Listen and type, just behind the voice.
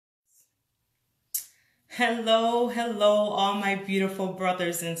Hello, hello, all my beautiful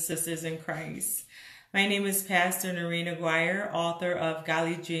brothers and sisters in Christ. My name is Pastor Noreen Aguirre, author of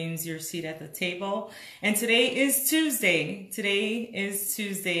Godly Dreams, Your Seat at the Table. And today is Tuesday.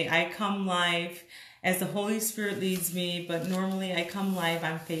 I come live as the Holy Spirit leads me, but normally I come live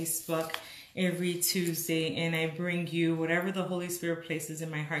on Facebook every Tuesday and I bring you whatever the Holy Spirit places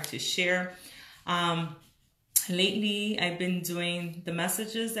in my heart to share. Lately, I've been doing the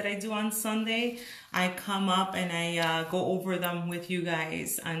messages that I do on Sunday. I come up and I go over them with you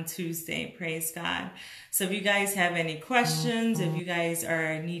guys on Tuesday. Praise God. So if you guys have any questions, if you guys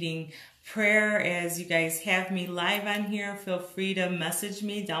are needing prayer as you guys have me live on here, feel free to message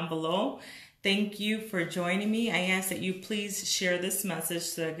me down below. Thank you for joining me. I ask that you please share this message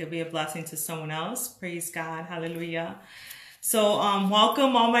so that it could be a blessing to someone else. Praise God. Hallelujah. So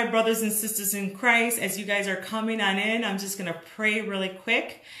welcome all my brothers and sisters in Christ. As you guys are coming on in, I'm just going to pray really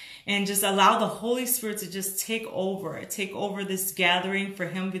quick and just allow the Holy Spirit to just take over this gathering. For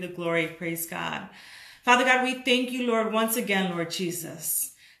him be the glory. Praise God. Father God, we thank you, Lord, once again, Lord Jesus,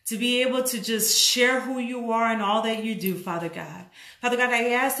 to be able to just share who you are and all that you do, Father God. Father God, I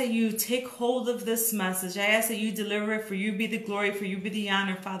ask that you take hold of this message. I ask that you deliver it. For you be the glory, for you be the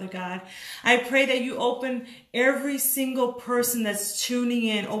honor, Father God. I pray that you open every single person that's tuning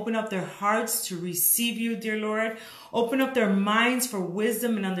in, open up their hearts to receive you, dear Lord. Open up their minds for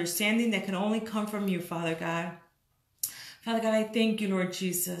wisdom and understanding that can only come from you, Father God. Father God, I thank you, Lord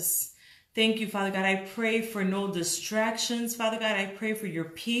Jesus. Thank you, Father God. I pray for no distractions, Father God. I pray for your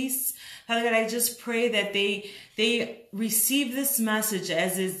peace. Father God, I just pray that they receive this message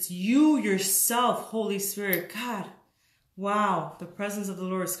as it's you yourself, Holy Spirit. God, wow, the presence of the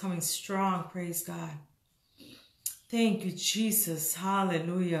Lord is coming strong. Praise God. Thank you, Jesus.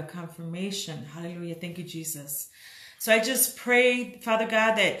 Hallelujah. Confirmation. Hallelujah. Thank you, Jesus. So I just pray, Father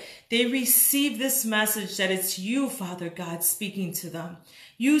God, that they receive this message, that it's you, Father God, speaking to them.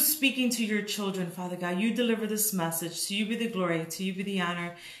 You speaking to your children, Father God. You deliver this message. To you be the glory. To you be the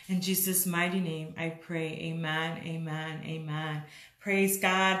honor. In Jesus' mighty name, I pray. Amen, amen, amen. Praise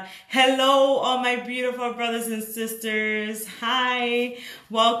God. Hello, all my beautiful brothers and sisters. Hi.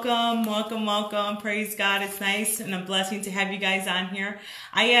 Welcome, welcome, welcome. Praise God. It's nice and a blessing to have you guys on here.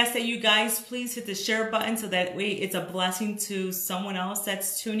 I ask that you guys please hit the share button so that way it's a blessing to someone else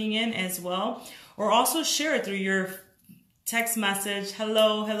that's tuning in as well. Or also share it through your text message.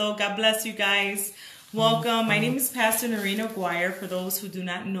 Hello, hello. God bless you guys. Welcome. My name is Pastor Noreen Aguirre. For those who do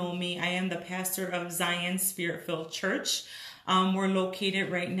not know me, I am the pastor of Zion Spirit-Filled Church. We're located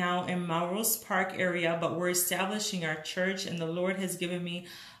right now in Melrose Park area, but we're establishing our church, and the Lord has given me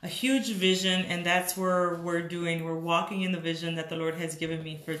a huge vision, and that's where we're walking in the vision that the Lord has given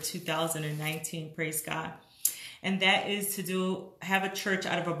me for 2019. Praise God. And that is to have a church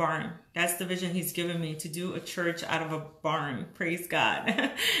out of a barn. That's the vision he's given me, to do a church out of a barn. Praise God.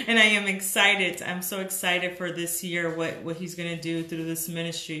 And I am excited. I'm so excited for this year, what he's going to do through this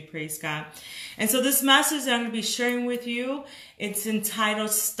ministry. Praise God. And so this message that I'm going to be sharing with you, it's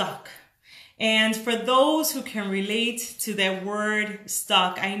entitled Stuck. And for those who can relate to that word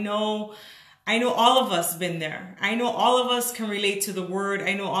stuck, I know all of us been there. I know all of us can relate to the word.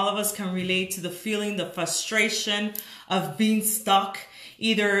 I know all of us can relate to the feeling, the frustration of being stuck,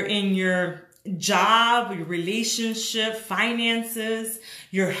 either in your job, your relationship, finances,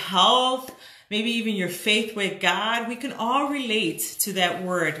 your health, maybe even your faith with God. We can all relate to that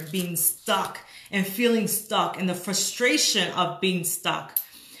word, being stuck and feeling stuck, and the frustration of being stuck.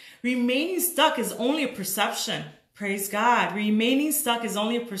 Remaining stuck is only a perception. Praise God. Remaining stuck is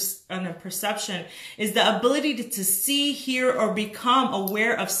only a perception, is the ability to see, hear, or become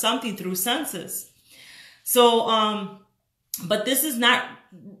aware of something through senses. So, but this is not,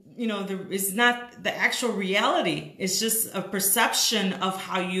 it's not the actual reality. It's just a perception of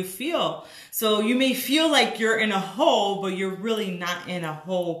how you feel. So you may feel like you're in a hole, but you're really not in a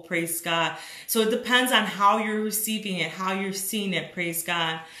hole. Praise God. So it depends on how you're receiving it, how you're seeing it. Praise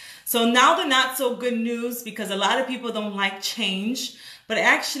God. So now the not so good news, because a lot of people don't like change, but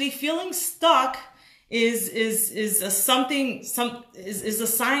actually feeling stuck is a sign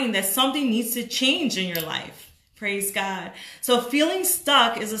that something needs to change in your life. Praise God. So feeling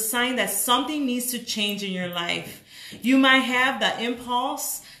stuck is a sign that something needs to change in your life. You might have the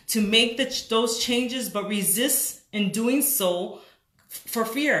impulse to make those changes, but resist in doing so for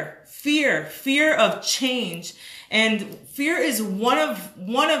fear of change. And fear is one of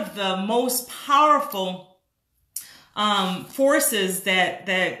the most powerful forces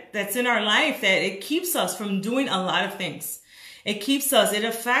that's in our life, that it keeps us from doing a lot of things. It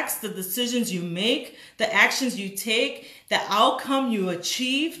affects the decisions you make, the actions you take, the outcome you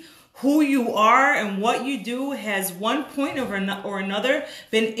achieve, who you are and what you do has one point or another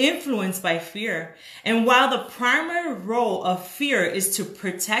been influenced by fear. And while the primary role of fear is to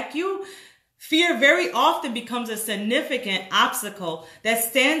protect you, fear very often becomes a significant obstacle that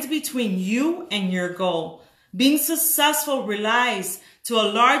stands between you and your goal. Being successful relies to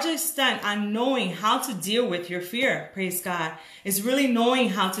a large extent on knowing how to deal with your fear. Praise God. It's really knowing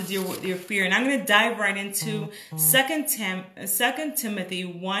how to deal with your fear. And I'm going to dive right into 2 Timothy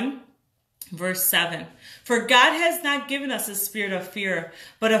 1, verse 7. For God has not given us a spirit of fear,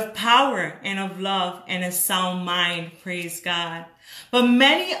 but of power and of love and a sound mind. Praise God. But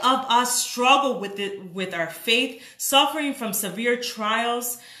many of us struggle with our faith, suffering from severe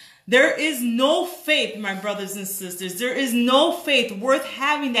trials. There is no faith, my brothers and sisters. There is no faith worth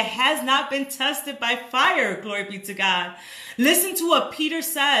having that has not been tested by fire. Glory be to God. Listen to what Peter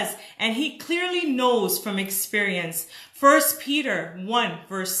says, and he clearly knows from experience. 1 Peter 1,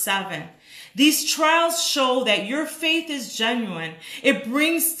 verse 7. These trials show that your faith is genuine.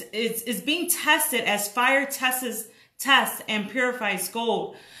 It's being tested as fire tests and purifies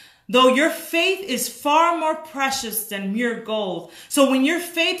gold. Though your faith is far more precious than mere gold. So when your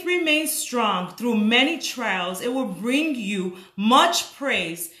faith remains strong through many trials, it will bring you much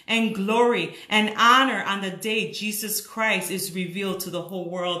praise and glory and honor on the day Jesus Christ is revealed to the whole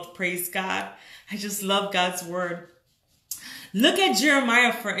world. Praise God. I just love God's word. Look at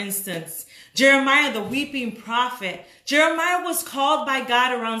Jeremiah, for instance. Jeremiah, the weeping prophet. Jeremiah was called by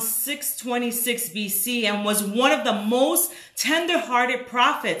God around 626 BC and was one of the most tender-hearted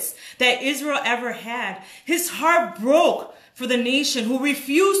prophets that Israel ever had. His heart broke for the nation who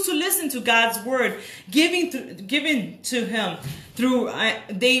refused to listen to God's word given to him.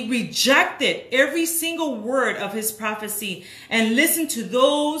 They rejected every single word of his prophecy and listened to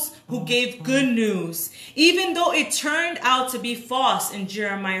those who gave good news, even though it turned out to be false in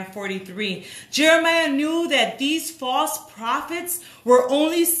Jeremiah 43. Jeremiah knew that these false prophets were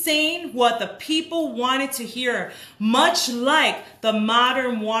only saying what the people wanted to hear, much like the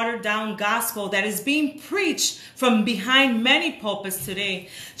modern watered-down gospel that is being preached from behind many pulpits today.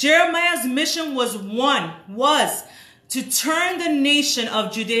 Jeremiah's mission was to turn the nation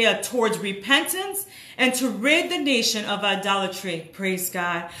of Judea towards repentance and to rid the nation of idolatry, praise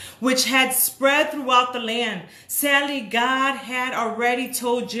God, which had spread throughout the land. Sadly, God had already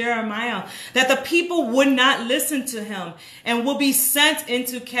told Jeremiah that the people would not listen to him and will be sent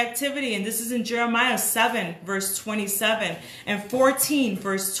into captivity. And this is in Jeremiah 7, verse 27 and 14,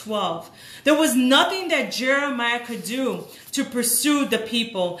 verse 12. There was nothing that Jeremiah could do to pursue the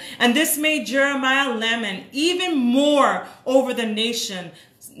people. And this made Jeremiah lament even more over the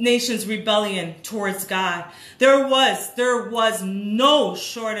nation's rebellion towards God. There was no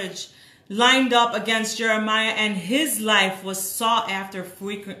shortage lined up against Jeremiah, and his life was sought after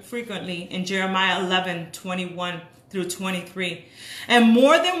frequently in Jeremiah 11, 21 through 23. And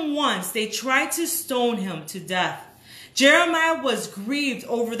more than once, they tried to stone him to death. Jeremiah was grieved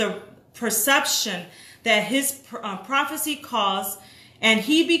over the perception that his prophecy caused, and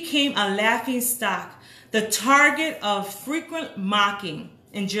he became a laughing stock, the target of frequent mocking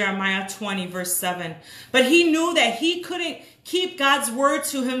in Jeremiah 20, verse 7. But he knew that he couldn't keep God's word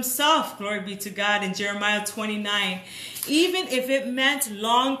to himself, glory be to God, in Jeremiah 29, even if it meant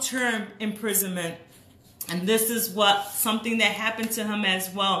long-term imprisonment. And this is something that happened to him as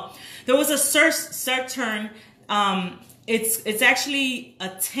well. There was a certain, it's actually a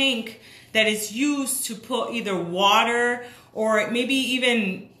tank that is used to put either water or maybe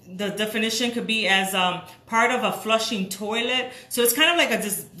even the definition could be as part of a flushing toilet. So it's kind of like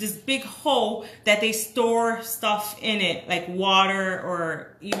this big hole that they store stuff in it, like water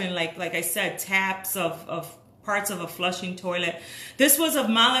or even like I said, taps of parts of a flushing toilet. This was of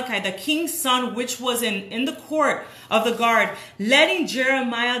Malachi, the king's son, which was in the court of the guard, letting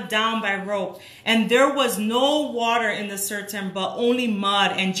Jeremiah down by rope. And there was no water in the certain, but only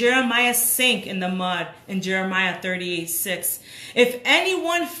mud. And Jeremiah sank in the mud in Jeremiah 38:6. If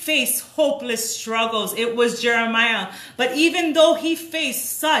anyone faced hopeless struggles, it was Jeremiah. But even though he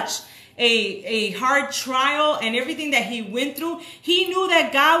faced such a hard trial and everything that he went through, he knew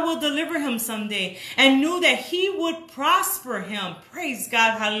that God will deliver him someday and knew that he would prosper him. Praise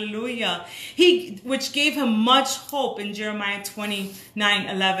God. Hallelujah. Which gave him much hope in Jeremiah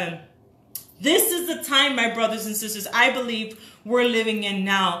 29:11. This is the time, my brothers and sisters, I believe we're living in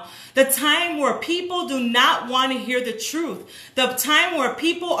now. The time where people do not want to hear the truth. The time where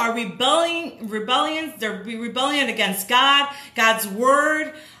people are they're rebelling against God, God's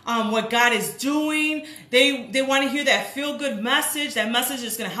word, what God is doing. They want to hear that feel-good message. That message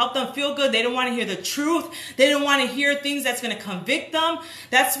is going to help them feel good. They don't want to hear the truth. They don't want to hear things that's going to convict them.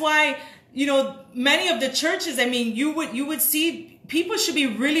 That's why, you know, many of the churches, I mean, you would see people should be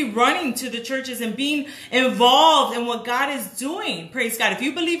really running to the churches and being involved in what God is doing. Praise God. If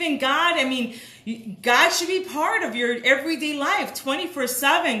you believe in God, I mean, God should be part of your everyday life,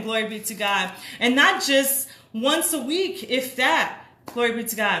 24/7. Glory be to God. And not just once a week, if that. Glory be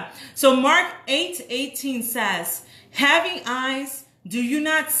to God. So Mark 8:18 says, having eyes, do you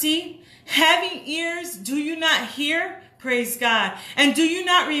not see? Having ears, do you not hear? Praise God. And do you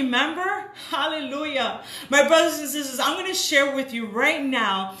not remember? Hallelujah. My brothers and sisters, I'm going to share with you right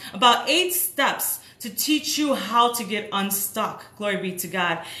now about 8 steps to teach you how to get unstuck. Glory be to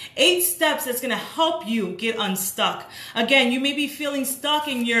God. 8 steps that's going to help you get unstuck. Again, you may be feeling stuck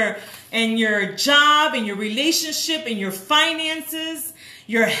in your job, in your relationship, in your finances,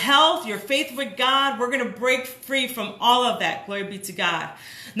 your health, your faith with God. We're going to break free from all of that. Glory be to God.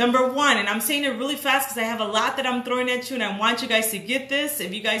 Number 1, and I'm saying it really fast because I have a lot that I'm throwing at you and I want you guys to get this.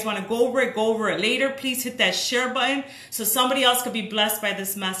 If you guys want to go over it later. Please hit that share button so somebody else could be blessed by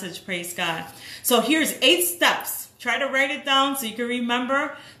this message. Praise God. So here's 8 steps. Try to write it down so you can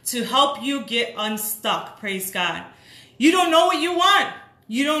remember to help you get unstuck. Praise God. You don't know what you want.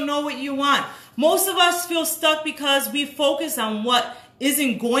 You don't know what you want. Most of us feel stuck because we focus on what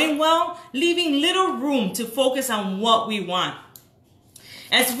isn't going well, leaving little room to focus on what we want.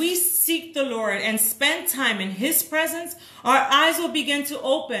 As we seek the Lord and spend time in His presence, our eyes will begin to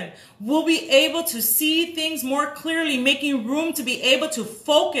open. We'll be able to see things more clearly, making room to be able to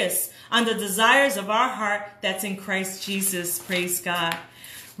focus on the desires of our heart that's in Christ Jesus. Praise God.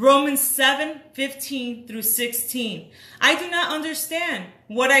 Romans 7:15 through 16. I do not understand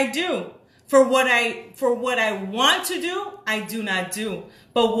what I do. For what I want to do, I do not do.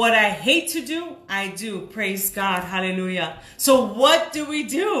 But what I hate to do, I do. Praise God. Hallelujah. So what do we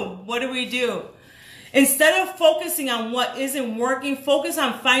do? What do we do? Instead of focusing on what isn't working, focus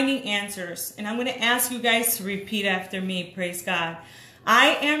on finding answers. And I'm going to ask you guys to repeat after me. Praise God.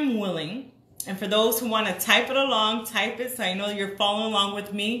 I am willing. And for those who want to type it along, type it so I know you're following along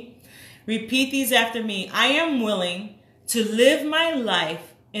with me. Repeat these after me. I am willing to live my life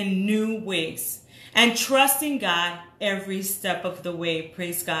in new ways and trust in God every step of the way.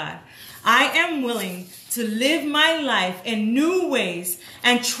 Praise God. I am willing to live my life in new ways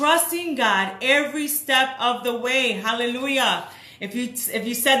and trust in God every step of the way. Hallelujah. If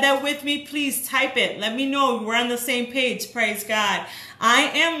you said that with me, please type it. Let me know we're on the same page. Praise God. I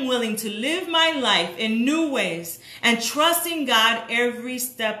am willing to live my life in new ways and trust in God every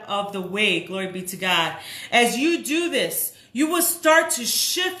step of the way. Glory be to God. As you do this, you will start to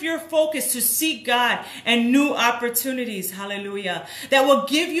shift your focus to seek God and new opportunities. Hallelujah. That will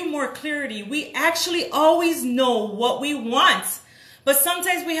give you more clarity. We actually always know what we want, but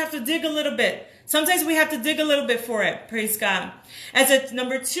sometimes we have to dig a little bit. Sometimes we have to dig a little bit for it. Praise God.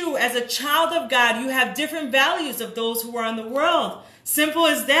 Number 2, as a child of God, you have different values of those who are in the world. Simple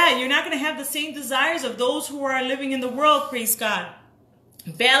as that. You're not going to have the same desires of those who are living in the world. Praise God.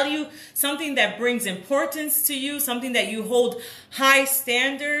 Value, something that brings importance to you, something that you hold high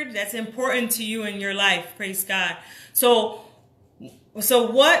standard, that's important to you in your life. Praise God. So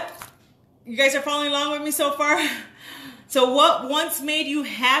what, you guys are following along with me so far? So what once made you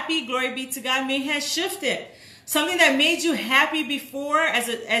happy, glory be to God, may have shifted. Something that made you happy before,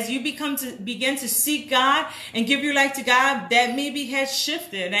 as you begin to seek God and give your life to God, that maybe has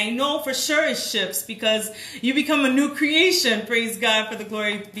shifted. And I know for sure it shifts because you become a new creation. Praise God, for the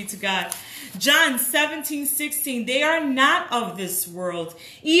glory be to God. John 17:16, they are not of this world,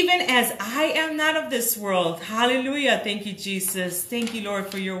 even as I am not of this world. Hallelujah. Thank you, Jesus. Thank you, Lord,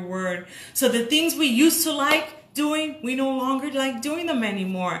 for your word. So the things we used to like doing, we no longer like doing them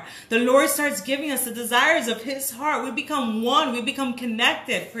anymore. The Lord starts giving us the desires of His heart. We become one. We become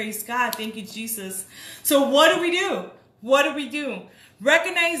connected. Praise God. Thank you, Jesus. So what do we do? What do we do?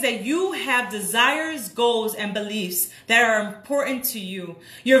 Recognize that you have desires, goals, and beliefs that are important to you.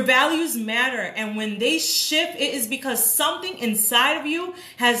 Your values matter, and when they shift, it is because something inside of you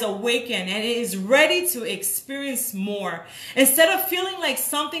has awakened and it is ready to experience more. Instead of feeling like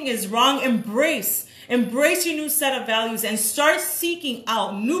something is wrong, embrace your new set of values and start seeking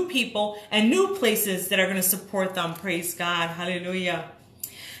out new people and new places that are going to support them. Praise God. Hallelujah.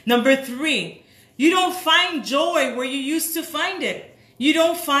 Number 3, you don't find joy where you used to find it. You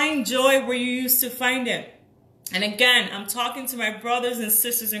don't find joy where you used to find it. And again, I'm talking to my brothers and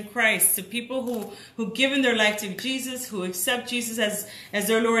sisters in Christ, to people who've given their life to Jesus, who accept Jesus as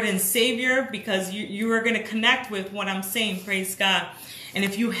their Lord and Savior, because you are going to connect with what I'm saying, praise God. And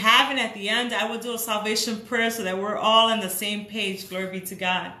if you haven't, at the end, I will do a salvation prayer so that we're all on the same page. Glory be to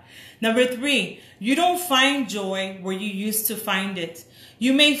God. Number 3, you don't find joy where you used to find it.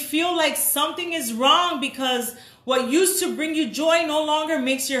 You may feel like something is wrong because what used to bring you joy no longer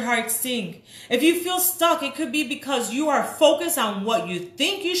makes your heart sing. If you feel stuck, it could be because you are focused on what you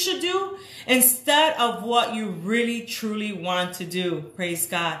think you should do instead of what you really, truly want to do. Praise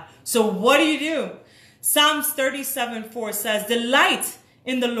God. So what do? Psalms 37:4 says, delight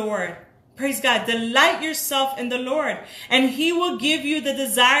in the Lord. Praise God. Delight yourself in the Lord, and He will give you the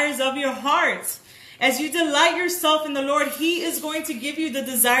desires of your heart. As you delight yourself in the Lord, He is going to give you the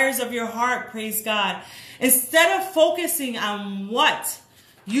desires of your heart. Praise God. Instead of focusing on what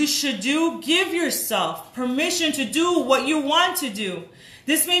you should do, give yourself permission to do what you want to do.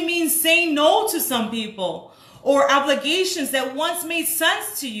 This may mean saying no to some people or obligations that once made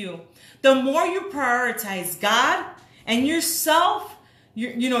sense to you. The more you prioritize God and yourself,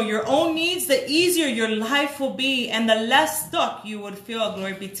 your own needs, the easier your life will be and the less stuck you would feel.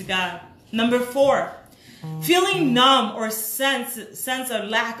 Glory be to God. Number 4, feeling numb or sense a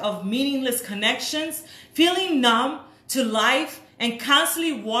lack of meaningless connections, feeling numb to life and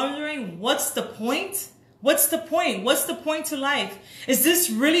constantly wondering, what's the point? What's the point? What's the point to life? Is this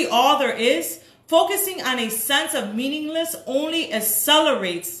really all there is? Focusing on a sense of meaningless only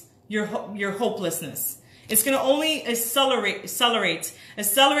accelerates your hopelessness. It's going to only accelerate.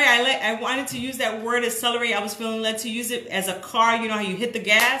 I wanted to use that word accelerate. I was feeling led to use it as a car. You know how you hit the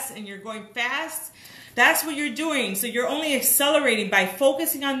gas and you're going fast? That's what you're doing. So you're only accelerating by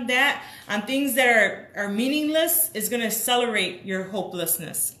focusing on that, on things that are meaningless, is going to accelerate your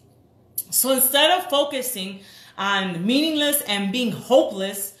hopelessness. So instead of focusing on meaningless and being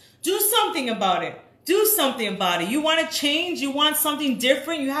hopeless, do something about it. Do something about it. You want to change? You want something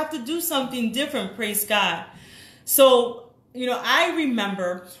different? You have to do something different. Praise God. So, I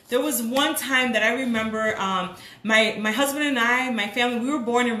remember there was one time that I remember my husband and I, my family, we were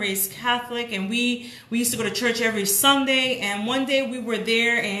born and raised Catholic, and we used to go to church every Sunday. And one day we were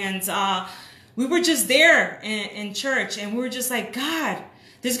there, and we were just there in church, and we were just like, God,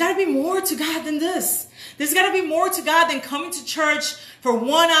 there's got to be more to God than this. There's got to be more to God than coming to church for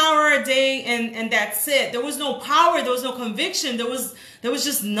 1 hour a day and that's it. There was no power. There was no conviction. There was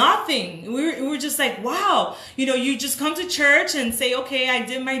just nothing. We were just like, wow. You just come to church and say, okay, I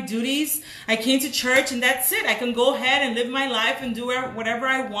did my duties. I came to church and that's it. I can go ahead and live my life and do whatever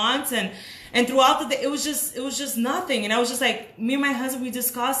I want. And throughout the day, it was just nothing. And I was just like, me and my husband, we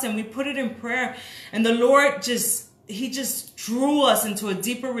discussed and we put it in prayer. And the Lord He just drew us into a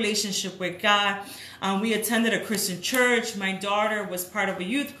deeper relationship with God. We attended a Christian church. My daughter was part of a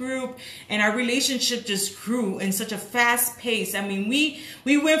youth group, and our relationship just grew in such a fast pace. I mean,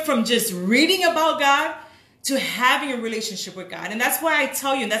 we went from just reading about God to having a relationship with God. And that's why I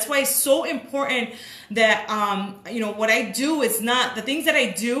tell you, and that's why it's so important that, what I do is not, the things that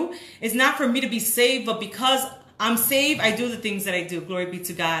I do is not for me to be saved, but because I'm saved, I do the things that I do. Glory be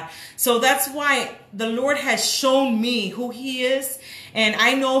to God. So that's why the Lord has shown me who He is. And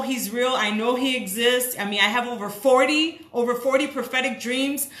I know He's real. I know He exists. I mean, I have over 40 prophetic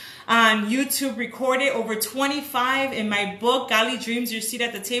dreams on YouTube recorded, over 25 in my book, Godly Dreams, Your Seat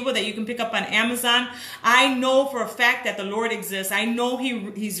at the Table, that you can pick up on Amazon. I know for a fact that the Lord exists. I know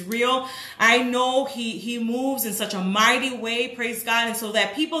He's real. I know He moves in such a mighty way, praise God. And so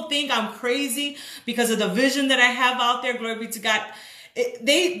that people think I'm crazy because of the vision that I have out there, glory be to God.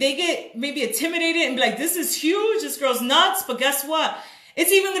 They get maybe intimidated and be like, this is huge, this girl's nuts. But guess what? It's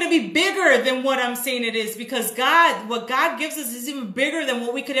even going to be bigger than what I'm saying it is, because what God gives us is even bigger than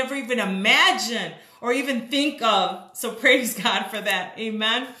what we could ever even imagine or even think of. So praise God for that.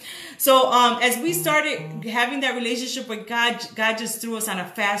 Amen. So as we started having that relationship with God, God just threw us on a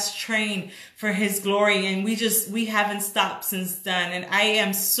fast train for His glory. And we haven't stopped since then. And I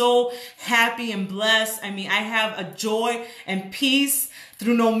am so happy and blessed. I mean, I have a joy and peace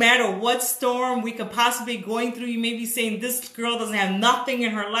through no matter what storm we could possibly be going through. You may be saying, this girl doesn't have nothing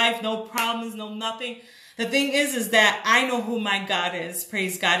in her life, no problems, no nothing. The thing is that I know who my God is,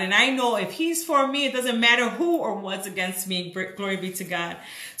 praise God. And I know if He's for me, it doesn't matter who or what's against me, glory be to God.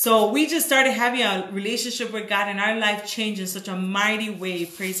 So we just started having a relationship with God, and our life changed in such a mighty way,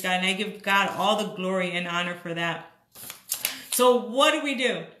 praise God. And I give God all the glory and honor for that. So what do we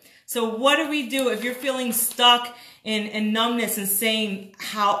do? So what do we do if you're feeling stuck in numbness and saying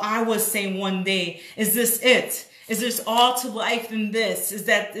how I was saying one day, is this it? Is there's all to life in this? Is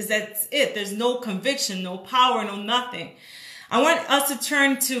that it? There's no conviction, no power, no nothing. I want us to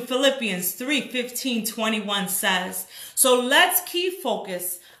turn to Philippians 3:15-21 says, so let's keep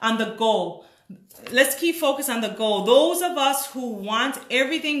focus on the goal. Let's keep focus on the goal. Those of us who want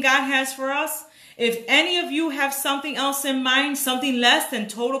everything God has for us, if any of you have something else in mind, something less than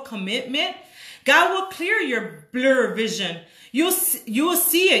total commitment, God will clear your blur vision. You will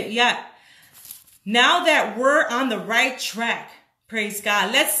see it yet. Now that we're on the right track, praise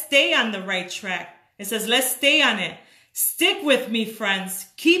God, let's stay on the right track. It says, let's stay on it. Stick with me, friends.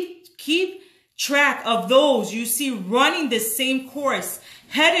 Keep track of those you see running the same course,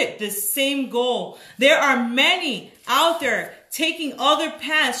 headed the same goal. There are many out there taking other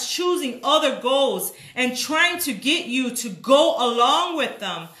paths, choosing other goals, and trying to get you to go along with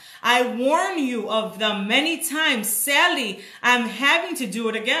them. I warn you of them many times. Sadly, I'm having to do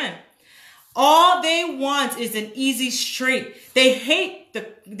it again. All they want is an easy street. They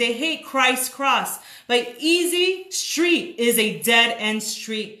hate Christ's cross. But easy street is a dead end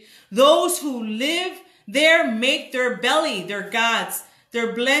street. Those who live there make their belly their gods,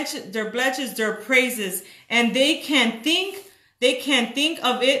 their bletches, their praises, and they can't think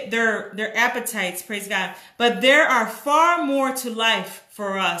of it their appetites, praise God. But there are far more to life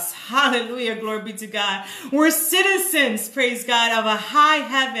for us. Hallelujah, glory be to God. We're citizens, praise God, of a high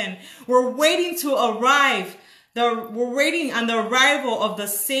heaven. We're waiting to arrive. We're waiting on the arrival of the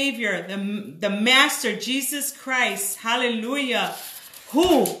Savior, the Master, Jesus Christ. Hallelujah.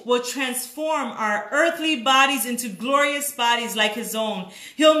 Who will transform our earthly bodies into glorious bodies like his own.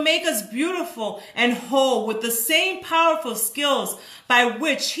 He'll make us beautiful and whole with the same powerful skills by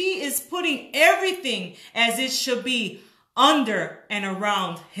which he is putting everything as it should be under and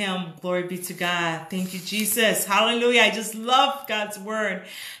around him. Glory be to God. Thank you, Jesus. Hallelujah. I just love God's word.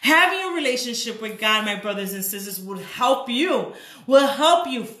 Having a relationship with God, my brothers and sisters, will help you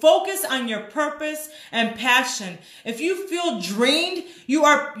focus on your purpose and passion. If you feel drained, you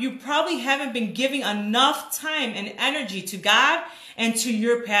probably haven't been giving enough time and energy to God and to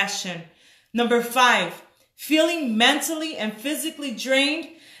your passion. Number 5, feeling mentally and physically drained.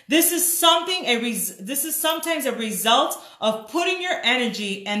 This is sometimes a result of putting your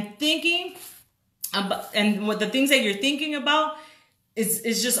energy and thinking about, and what the things that you're thinking about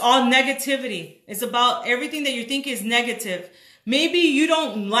is just all negativity. It's about everything that you're thinking is negative. Maybe you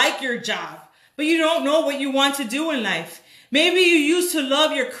don't like your job, but you don't know what you want to do in life. Maybe you used to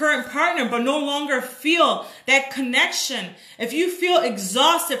love your current partner, but no longer feel that connection. If you feel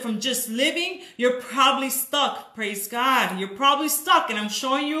exhausted from just living, you're probably stuck. Praise God. You're probably stuck, and I'm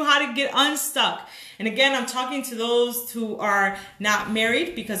showing you how to get unstuck. And again, I'm talking to those who are not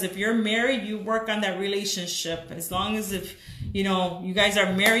married, because if you're married, you work on that relationship. As long as if, you know, you guys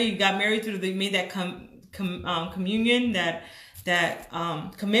are married, you got married through, they made that communion, that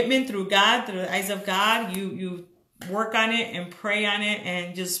commitment through God, through the eyes of God, you work on it and pray on it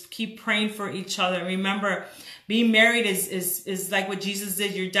and just keep praying for each other. Remember, being married is like what Jesus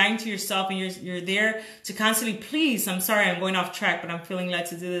did. You're dying to yourself, and you're there to constantly please. I'm sorry, I'm going off track, but I'm feeling led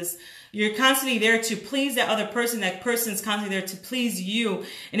to do this. You're constantly there to please that other person. That person's constantly there to please you.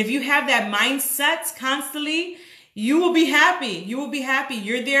 And if you have that mindset constantly, you will be happy. You will be happy.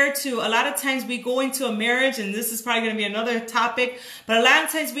 You're there to, a lot of times we go into a marriage, and this is probably going to be another topic, but a lot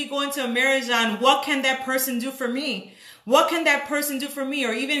of times we go into a marriage on what can that person do for me? What can that person do for me?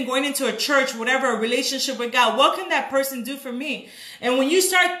 Or even going into a church, whatever, a relationship with God, what can that person do for me? And when you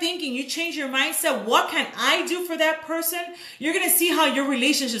start thinking, you change your mindset, what can I do for that person? You're going to see how your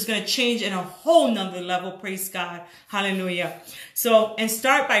relationship is going to change in a whole nother level. Praise God. Hallelujah. So, and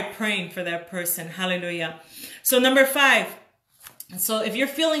start by praying for that person. Hallelujah. So number 5. So if you're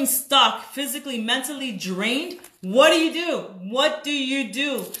feeling stuck, physically, mentally drained, what do you do? What do you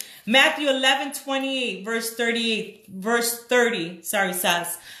do? Matthew 11:28, verse 30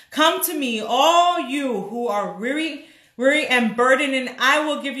 says, "Come to me, all you who are weary and burdened, and I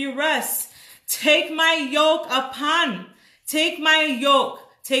will give you rest. Take my yoke upon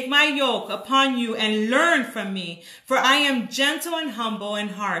you and learn from me, for I am gentle and humble in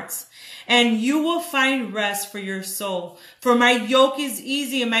heart, and you will find rest for your soul. For my yoke is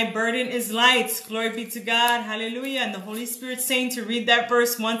easy and my burden is light." Glory be to God. Hallelujah. And the Holy Spirit saying to read that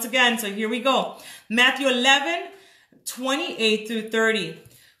verse once again. So here we go. Matthew 11:28 through 30.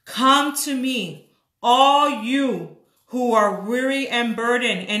 "Come to me, all you who are weary and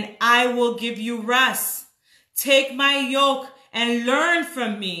burdened, and I will give you rest. Take my yoke and learn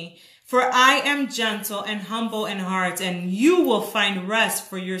from me, for I am gentle and humble in heart, and you will find rest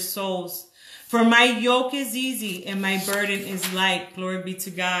for your souls. For my yoke is easy and my burden is light." Glory be to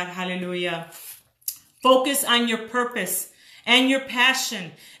God. Hallelujah. Focus on your purpose and your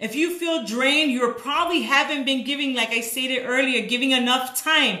passion. If you feel drained, you probably haven't been giving, like I stated earlier, giving enough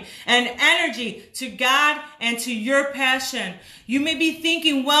time and energy to God and to your passion. You may be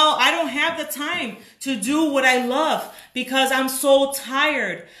thinking, well, I don't have the time to do what I love because I'm so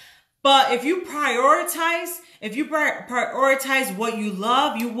tired. But if you prioritize what you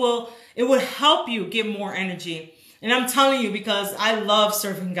love, it will help you get more energy. And I'm telling you, because I love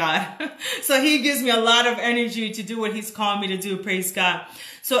serving God. So he gives me a lot of energy to do what he's called me to do. Praise God.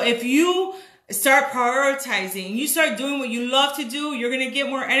 So if you start prioritizing and you start doing what you love to do, you're going to get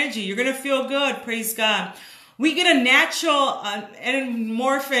more energy. You're going to feel good. Praise God. We get a natural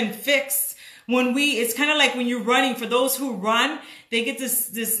endorphin fix when it's kind of like when you're running. For those who run, they get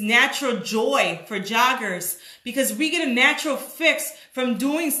this natural joy for joggers, because we get a natural fix from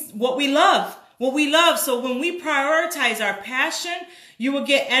doing what we love. So when we prioritize our passion, you will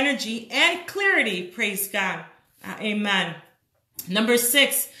get energy and clarity. Praise God. Amen. Number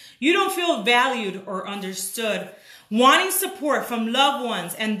 6, you don't feel valued or understood. Wanting support from loved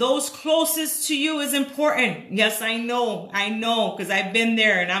ones and those closest to you is important. Yes, I know, because I've been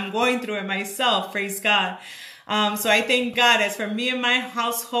there and I'm going through it myself. Praise God. So I thank God. As for me and my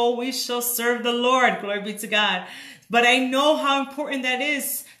household, we shall serve the Lord. Glory be to God. But I know how important that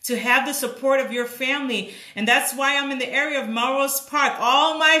is, to have the support of your family. And that's why I'm in the area of Melrose Park.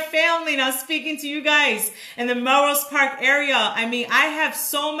 All my family, now speaking to you guys in the Melrose Park area. I mean, I have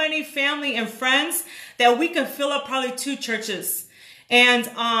so many family and friends that we can fill up probably 2 churches. And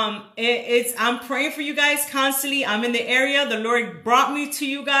I'm praying for you guys constantly. I'm in the area. The Lord brought me to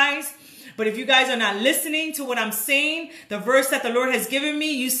you guys. But if you guys are not listening to what I'm saying, the verse that the Lord has given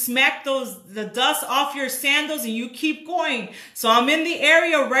me, you smack the dust off your sandals and you keep going. So I'm in the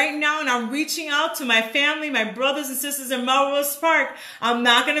area right now and I'm reaching out to my family, my brothers and sisters in Melrose Park. I'm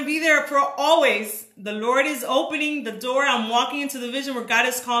not going to be there for always. The Lord is opening the door. I'm walking into the vision where God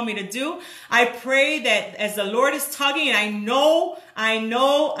has called me to do. I pray that as the Lord is tugging, and I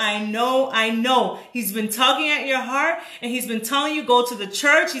know, He's been tugging at your heart, and He's been telling you go to the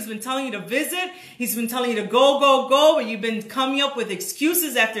church. He's been telling you to visit. He's been telling you to go, but you've been coming up with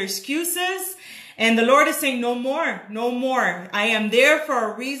excuses after excuses. And the Lord is saying, no more. I am there for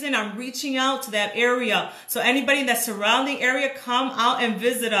a reason. I'm reaching out to that area. So anybody in that surrounding area, come out and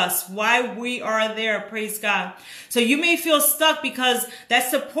visit us while we are there. Praise God. So you may feel stuck because that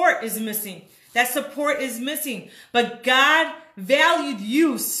support is missing. But God valued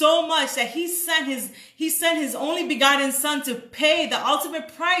you so much that He sent His only begotten Son to pay the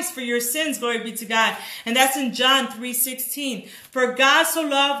ultimate price for your sins. Glory be to God. And that's in John 3:16. For God so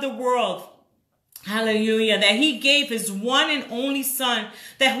loved the world, hallelujah, that He gave His one and only Son,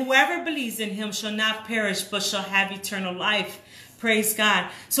 that whoever believes in Him shall not perish, but shall have eternal life. Praise God.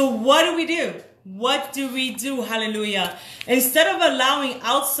 So what do we do? Hallelujah. Instead of allowing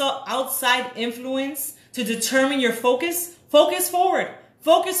outside influence to determine your focus forward.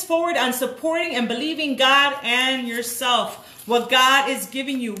 Focus forward on supporting and believing God and yourself. What God is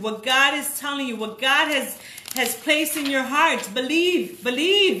giving you, what God is telling you, what God has placed in your heart. Believe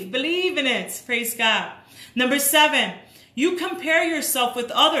in it. Praise God. Number 7, you compare yourself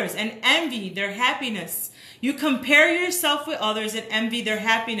with others and envy their happiness. You compare yourself with others and envy their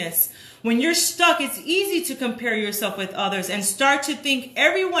happiness. When you're stuck, it's easy to compare yourself with others and start to think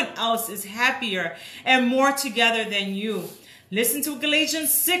everyone else is happier and more together than you. Listen to Galatians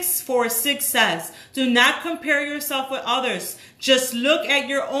 6:4-6 says, do not compare yourself with others. Just look at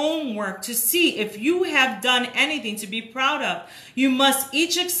your own work to see if you have done anything to be proud of. You must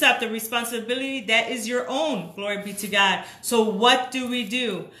each accept the responsibility that is your own. Glory be to God. So what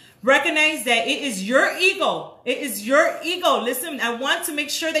do? Recognize that it is your ego. It is your ego. Listen, I want to make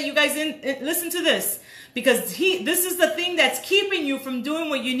sure that you guys listen to this, because this is the thing that's keeping you from doing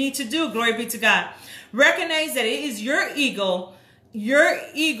what you need to do. Glory be to God. Recognize that it is your ego,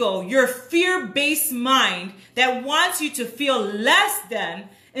 your fear-based mind that wants you to feel less than.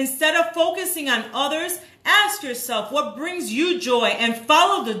 Instead of focusing on others, ask yourself what brings you joy and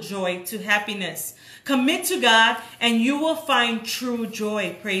follow the joy to happiness. Commit to God and you will find true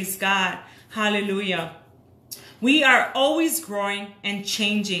joy. Praise God. Hallelujah. We are always growing and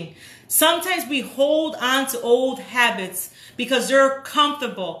changing. Sometimes we hold on to old habits because they're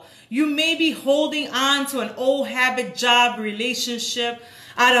comfortable. You may be holding on to an old habit, job, relationship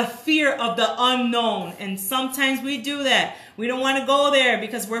out of fear of the unknown. And sometimes we do that. We don't want to go there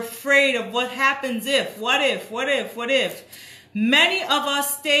because we're afraid of what happens if. What if? Many of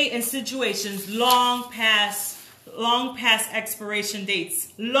us stay in situations long past expiration dates,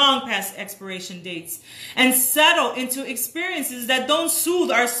 and settle into experiences that don't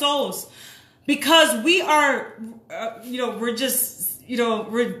soothe our souls. because we are, we're just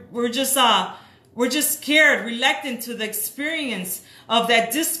scared, reluctant to the experience of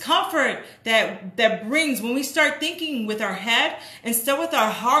that discomfort that brings when we start thinking with our head instead with our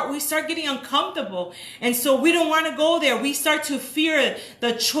heart. We start getting uncomfortable, and so we don't want to go there. We start to fear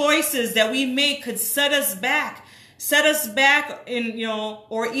the choices that we make could set us back in,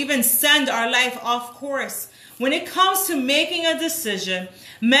 or even send our life off course. When it comes to making a decision,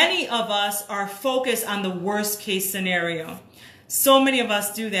 many of us are focused on the worst case scenario. So many of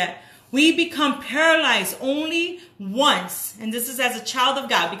us do that. We become paralyzed only once. And this is as a child of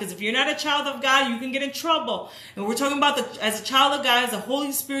God, because if you're not a child of God, you can get in trouble. And we're talking about as a child of God, as the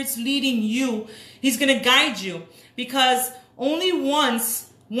Holy Spirit's leading you, He's going to guide you. Because only once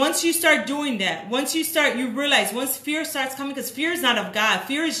you start doing that, you realize, once fear starts coming, because fear is not of God.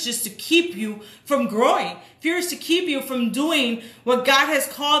 Fear is just to keep you from growing. Fear is to keep you from doing what God has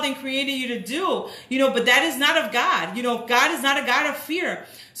called and created you to do. But that is not of God. God is not a God of fear.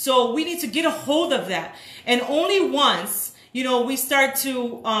 So we need to get a hold of that. And only once, we start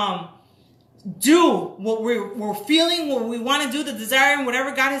to do what we're feeling, what we want to do, the desire, and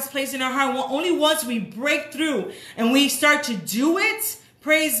whatever God has placed in our heart. Only once we break through and we start to do it,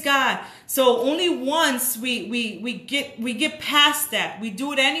 praise God. So only once we get past that, we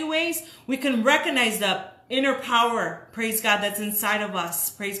do it anyways, we can recognize the inner power, praise God, that's inside of us.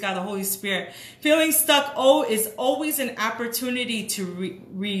 Praise God, the Holy Spirit. Feeling stuck is always an opportunity to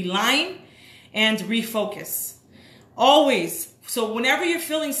realign and refocus. Always. So whenever you're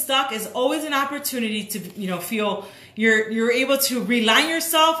feeling stuck, is always an opportunity to, feel you're able to realign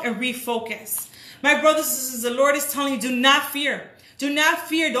yourself and refocus. My brothers and sisters, the Lord is telling you, do not fear. Do not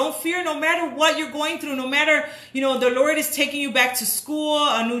fear. Don't fear no matter what you're going through. No matter, the Lord is taking you back to school,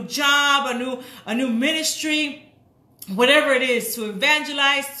 a new job, a new ministry, whatever it is, to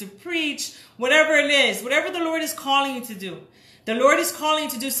evangelize, to preach, whatever it is, whatever the Lord is calling you to do. The Lord is calling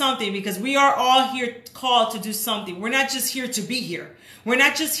you to do something, because we are all here called to do something. We're not just here to be here. We're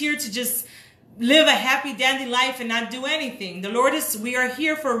not just here to just live a happy dandy life and not do anything. We are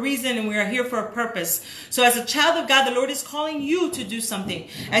here for a reason, and we are here for a purpose. So as a child of God, the Lord is calling you to do something.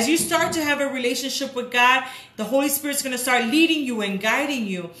 As you start to have a relationship with God, the Holy Spirit's going to start leading you and guiding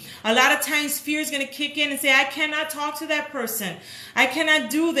you. A lot of times fear is going to kick in and say, I cannot talk to that person. I cannot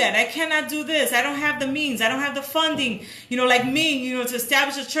do that. I cannot do this. I don't have the means. I don't have the funding, like me, to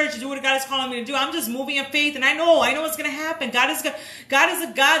establish a church, to do what God is calling me to do. I'm just moving in faith, and I know what's going to happen. God is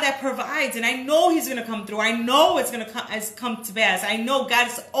a God that provides, and I know He's going to come through. I know it's going to come to pass. I know God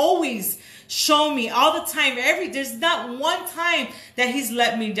is always shown me all the time. There's not one time that He's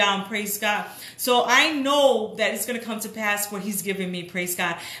let me down, praise God. So I know that it's going to come to pass what He's given me, praise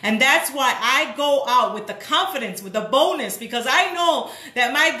God. And that's why I go out with the confidence, with the boldness, because I know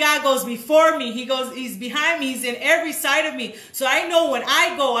that my God goes before me. He's behind me. He's in every side of me. So I know when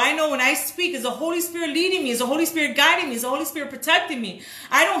I go, I know when I speak, is the Holy Spirit leading me? Is the Holy Spirit guiding me? Is the Holy Spirit protecting me?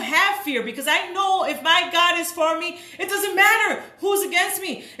 I don't have fear, because I know if my God is for me, it doesn't matter who's against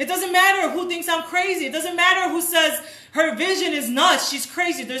me. It doesn't matter who thinks I'm crazy. It doesn't matter who says her vision is nuts, she's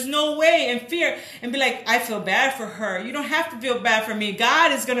crazy, there's no way, and fear, and be like, I feel bad for her. You don't have to feel bad for me.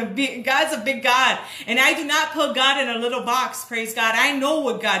 God's a big God, and I do not put God in a little box, praise God. I know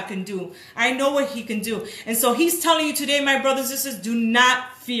what God can do. I know what He can do. And so He's telling you today, my brothers and sisters, do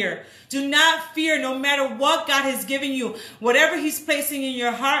not fear. Do not fear, no matter what God has given you. Whatever He's placing in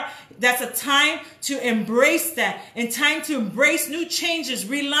your heart, that's a time to embrace that. And time to embrace new changes.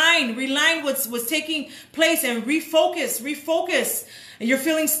 Realign what's taking place, and refocus. And you're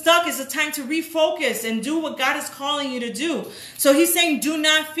feeling stuck, it's a time to refocus and do what God is calling you to do. So He's saying, do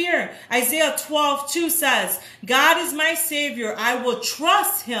not fear. Isaiah 12:2 says, God is my Savior. I will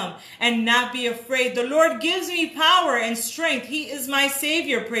trust Him and not be afraid. The Lord gives me power and strength. He is my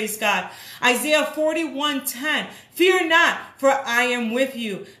Savior, praise God. Isaiah 41:10, fear not, for I am with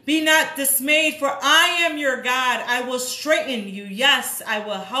you. Be not dismayed, for I am your God. I will straighten you. Yes, I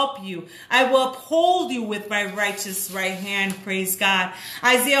will help you. I will uphold you with my righteous right hand, praise God.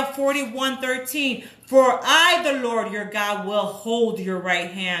 Isaiah 41:13, for I, the Lord your God, will hold your right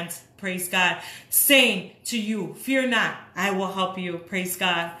hand, praise God, saying to you, fear not, I will help you, praise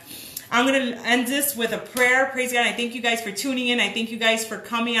God. I'm going to end this with a prayer. Praise God. I thank you guys for tuning in. I thank you guys for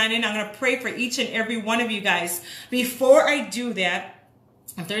coming on in. I'm going to pray for each and every one of you guys. Before I do that,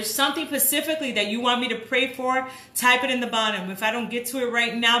 if there's something specifically that you want me to pray for, type it in the bottom. If I don't get to it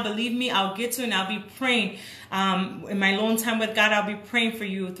right now, believe me, I'll get to it, and I'll be praying. In my alone time with God, I'll be praying for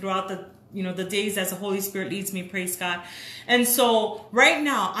you throughout the days as the Holy Spirit leads me, praise God. And so right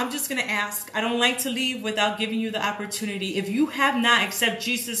now, I'm just going to ask, I don't like to leave without giving you the opportunity. If you have not accepted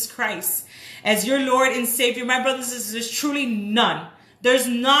Jesus Christ as your Lord and Savior, my brothers and sisters, there's truly none. There's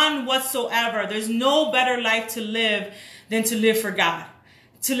none whatsoever. There's no better life to live than to live for God.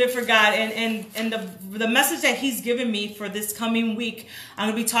 To live for God. And the message that he's given me for this coming week, I'm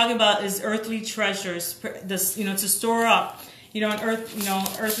going to be talking about is earthly treasures, this, to store up,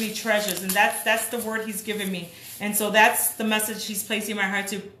 earthly treasures. And that's the word he's given me. And so that's the message he's placing in my heart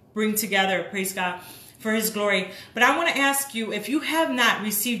to bring together, praise God, for his glory. But I want to ask you, if you have not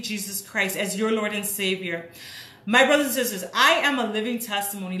received Jesus Christ as your Lord and Savior, my brothers and sisters, I am a living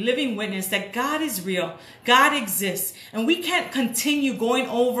testimony, living witness that God is real. God exists. And we can't continue going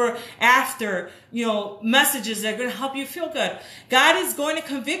over after, messages that are going to help you feel good. God is going to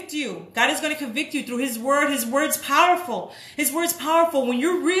convict you. God is going to convict you through his word. His word's powerful. His word's powerful. When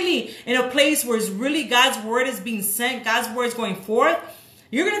you're really in a place where it's really God's word is being sent, God's word is going forth,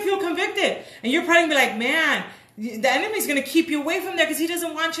 you're going to feel convicted. And you're probably going to be like, man, the enemy's going to keep you away from there because he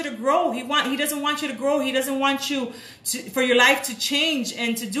doesn't want you to grow. He doesn't want you to grow. He doesn't want you for your life to change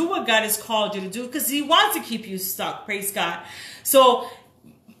and to do what God has called you to do because he wants to keep you stuck. Praise God. So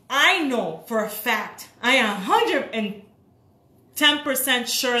I know for a fact, I am 110%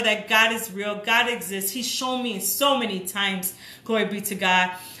 sure that God is real. God exists. He's shown me so many times. Glory be to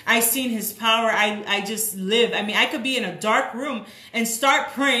God. I've seen his power. I just live. I mean, I could be in a dark room and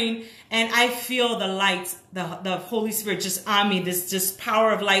start praying and I feel the light, the Holy Spirit just on me, this just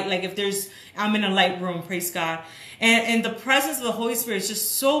power of light. Like I'm in a light room, praise God. And the presence of the Holy Spirit is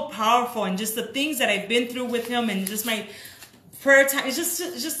just so powerful, and just the things that I've been through with him and just my prayer time, it's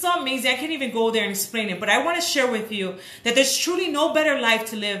just so amazing. I can't even go there and explain it, but I want to share with you that there's truly no better life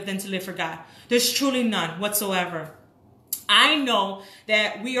to live than to live for God. There's truly none whatsoever. I know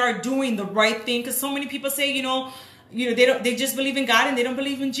that we are doing the right thing because so many people say, they just believe in God and they don't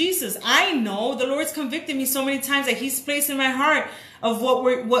believe in Jesus. I know the Lord's convicted me so many times that he's placed in my heart of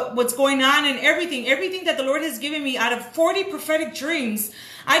what's going on and everything that the Lord has given me. Out of 40 prophetic dreams,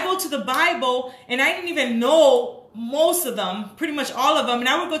 I go to the Bible and I didn't even know most of them, pretty much all of them. And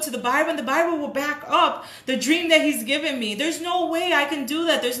I would go to the Bible and the Bible will back up the dream that he's given me. There's no way I can do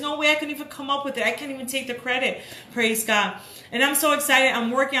that. There's no way I can even come up with it. I can't even take the credit. Praise God. And I'm so excited.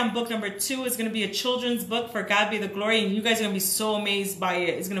 I'm working on book number 2. It's going to be a children's book, For God Be the Glory. And you guys are going to be so amazed by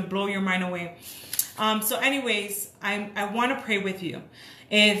it. It's going to blow your mind away. So anyways, I want to pray with you.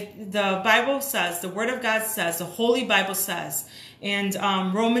 If the Bible says, the Word of God says, the Holy Bible says, and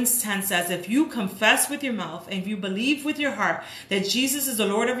Romans 10 says, if you confess with your mouth and if you believe with your heart that Jesus is the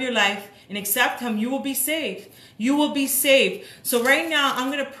Lord of your life and accept him, you will be saved. You will be saved. So right now,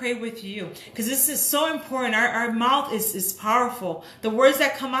 I'm going to pray with you because this is so important. Our mouth is powerful. The words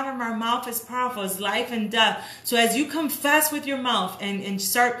that come out of our mouth is powerful. It's life and death. So as you confess with your mouth and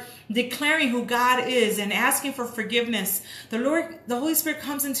start declaring who God is and asking for forgiveness, the Holy Spirit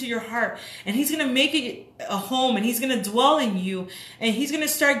comes into your heart and he's going to make it a home and he's going to dwell in you and he's going to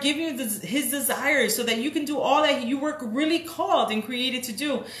start giving you his desires so that you can do all that you were really called and created to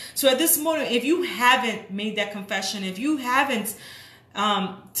do. So at this moment, if you haven't made that confession, if you haven't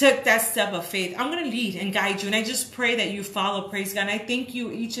took that step of faith, I'm going to lead and guide you. And I just pray that you follow, praise God. And I thank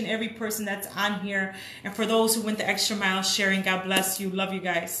you, each and every person that's on here. And for those who went the extra mile sharing, God bless you. Love you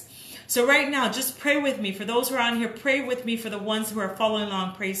guys. So right now, just pray with me. For those who are on here, pray with me for the ones who are following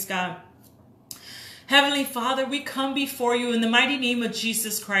along, praise God. Heavenly Father, we come before you in the mighty name of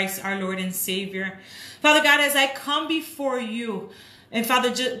Jesus Christ, our Lord and Savior. Father God, as I come before you, and Father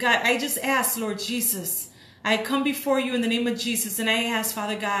God, I just ask, Lord Jesus, I come before you in the name of Jesus, and I ask,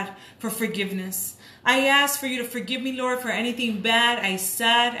 Father God, for forgiveness. I ask for you to forgive me, Lord, for anything bad I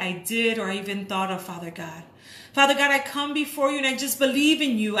said, I did, or I even thought of, Father God. Father God, I come before you and I just believe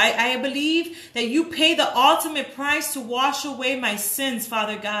in you. I believe that you pay the ultimate price to wash away my sins,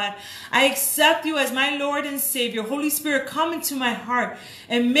 Father God. I accept you as my Lord and Savior. Holy Spirit, come into my heart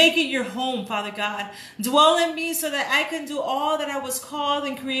and make it your home, Father God. Dwell in me so that I can do all that I was called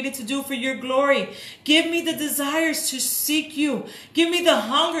and created to do for your glory. Give me the desires to seek you. Give me the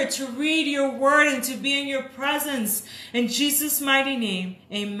hunger to read your word and to be in your presence. In Jesus' mighty name,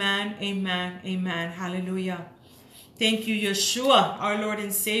 amen, amen, amen. Hallelujah. Thank you, Yeshua, our Lord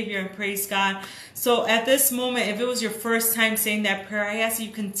and Savior. Praise God. So at this moment, if it was your first time saying that prayer, I ask that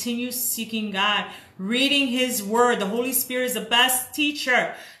you continue seeking God. reading his word. The Holy Spirit is the best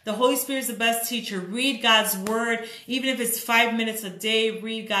teacher. The Holy Spirit is the best teacher. Read God's word. Even if it's 5 minutes a day,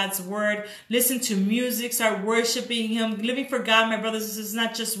 read God's word. Listen to music. Start worshiping him. Living for God, my brothers and sisters, is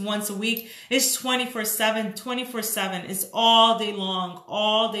not just once a week. It's 24/7, 24/7. It's all day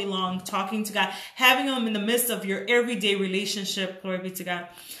long, talking to God, having him in the midst of your everyday relationship. Glory be to God.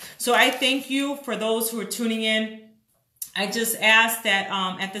 So I thank you for those who are tuning in. I just ask that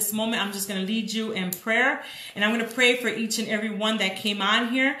at this moment, I'm just going to lead you in prayer. And I'm going to pray for each and every one that came on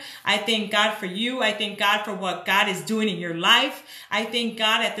here. I thank God for you. I thank God for what God is doing in your life. I thank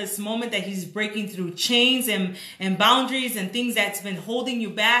God at this moment that he's breaking through chains and boundaries and things that's been holding you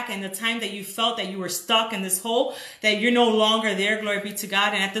back. And the time that you felt that you were stuck in this hole, that you're no longer there. Glory be to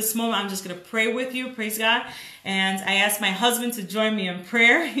God. And at this moment, I'm just going to pray with you. Praise God. And I ask my husband to join me in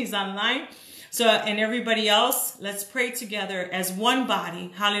prayer. He's online. So, and everybody else, let's pray together as one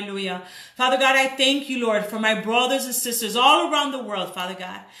body. Hallelujah. Father God, I thank you, Lord, for my brothers and sisters all around the world, Father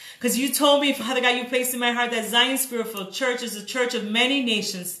God. Because you told me, Father God, you placed in my heart that Zion Spirit-filled Church is a church of many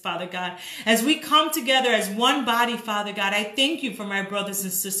nations, Father God. As we come together as one body, Father God, I thank you for my brothers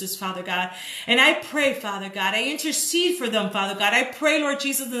and sisters, Father God. And I pray, Father God, I intercede for them, Father God. I pray, Lord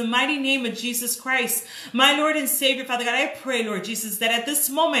Jesus, in the mighty name of Jesus Christ, my Lord and Savior, Father God. I pray, Lord Jesus, that at this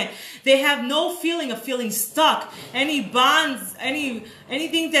moment, they have no feeling of feeling stuck, any bonds,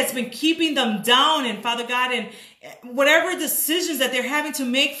 anything that's been keeping them down, and Father God, and whatever decisions that they're having to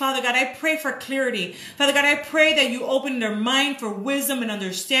make, Father God, I pray for clarity. Father God, I pray that you open their mind for wisdom and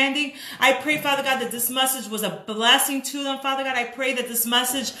understanding. I pray, Father God, that this message was a blessing to them, Father God. I pray that this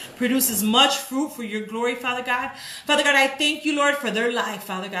message produces much fruit for your glory, Father God. Father God, I thank you, Lord, for their life,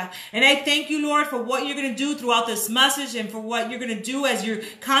 Father God. And I thank you, Lord, for what you're going to do throughout this message and for what you're going to do as you're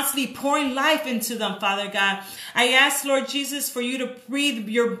constantly pouring life into them, Father God. I ask, Lord Jesus, for you to breathe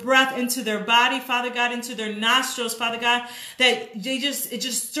your breath into their body, Father God, into their nostrils, Father God, that it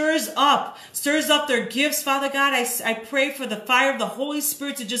just stirs up their gifts, Father God. I pray for the fire of the Holy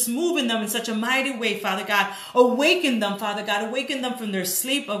Spirit to just move in them in such a mighty way, Father God. Awaken them, Father God. Awaken them from their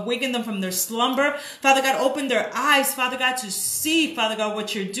sleep. Awaken them from their slumber. Father God, open their eyes, Father God, to see, Father God,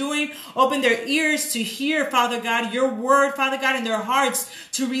 what you're doing. Open their ears to hear, Father God, your word, Father God, in their hearts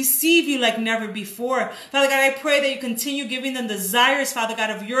to receive you like never before. Father God, I pray that you continue giving them desires, Father God,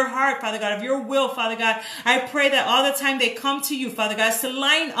 of your heart, Father God, of your will, Father God. I pray that all the time they come to you, Father God, is to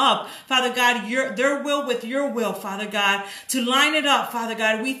line up, Father God, their will with your will, Father God, to line it up, Father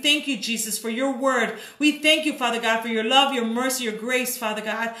God. We thank you, Jesus, for your word. We thank you, Father God, for your love, your mercy, your grace, Father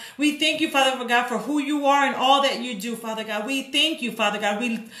God. We thank you, Father God, for who you are and all that you do, Father God. We thank you, Father God.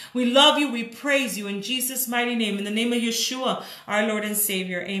 We love you. We praise you in Jesus' mighty name. In the name of Yeshua, our Lord and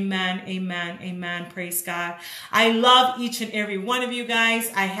Savior. Amen, amen, amen. Praise God. I love each and every one of you guys.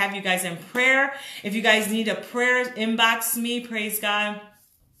 I have you guys in prayer. If you guys need a prayer, inbox me. Praise God.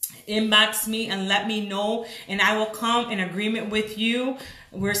 Inbox me and let me know, and I will come in agreement with you.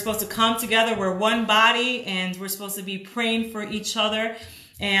 We're supposed to come together. We're one body, and we're supposed to be praying for each other.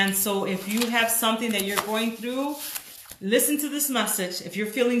 And so if you have something that you're going through, listen to this message. If you're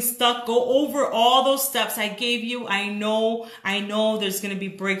feeling stuck, go over all those steps I gave you. I know there's going to be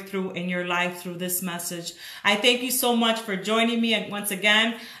breakthrough in your life through this message. I thank you so much for joining me. And once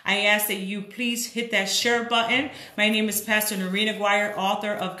again, I ask that you please hit that share button. My name is Pastor Noreen Aguirre,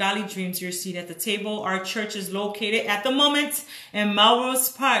 author of Godly Dreams, Your Seat at the Table. Our church is located at the moment in Melrose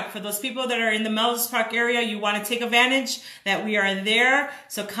Park. For those people that are in the Melrose Park area, you want to take advantage that we are there.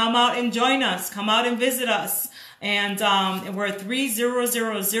 So come out and join us. Come out and visit us. And we're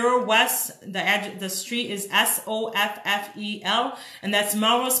 3000 West. The street is Soffel, and that's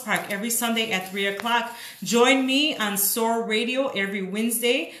Melrose Park. Every Sunday at 3 o'clock. Join me on SOAR Radio every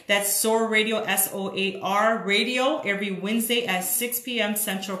Wednesday. That's SOAR Radio, SOAR Radio, every Wednesday at 6 p.m.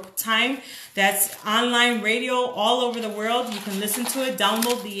 Central Time. That's online radio all over the world. You can listen to it,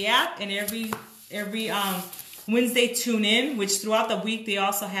 download the app, and every Wednesday tune in, which throughout the week they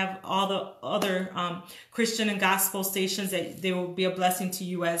also have all the other Christian and gospel stations that they will be a blessing to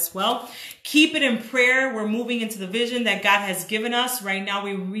you as well. Keep it in prayer. We're moving into the vision that God has given us. Right now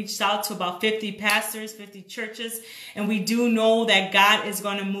we reached out to about 50 pastors, 50 churches, and we do know that God is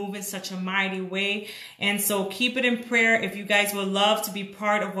going to move in such a mighty way. And so keep it in prayer. If you guys would love to be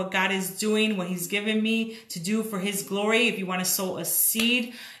part of what God is doing, what he's given me to do for his glory, if you want to sow a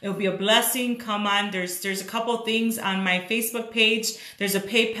seed, it will be a blessing. Come on. There's a couple things on my Facebook page. There's a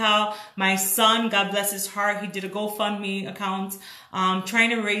PayPal. My son, God bless his heart, he did a GoFundMe account trying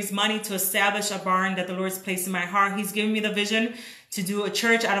to raise money to establish a barn that the Lord's placed in my heart. He's given me the vision to do a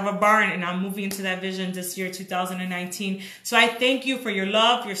church out of a barn, and I'm moving into that vision this year, 2019. So I thank you for your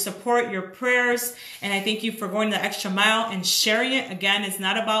love, your support, your prayers, and I thank you for going the extra mile and sharing it. Again, it's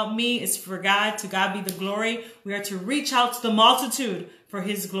not about me, it's for God. To God be the glory. We are to reach out to the multitude for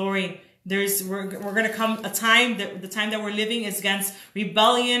his glory. We're going to come a time that the time that we're living is against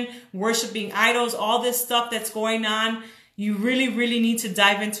rebellion, worshiping idols, all this stuff that's going on. You really, really need to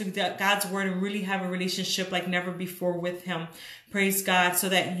dive into God's word and really have a relationship like never before with him. Praise God, so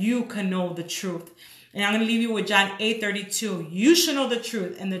that you can know the truth. And I'm going to leave you with John 8:32. You shall know the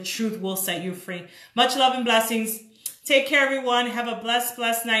truth, and the truth will set you free. Much love and blessings. Take care, everyone. Have a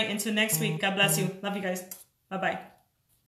blessed night. Until next week. God bless you. Love you guys. Bye-bye.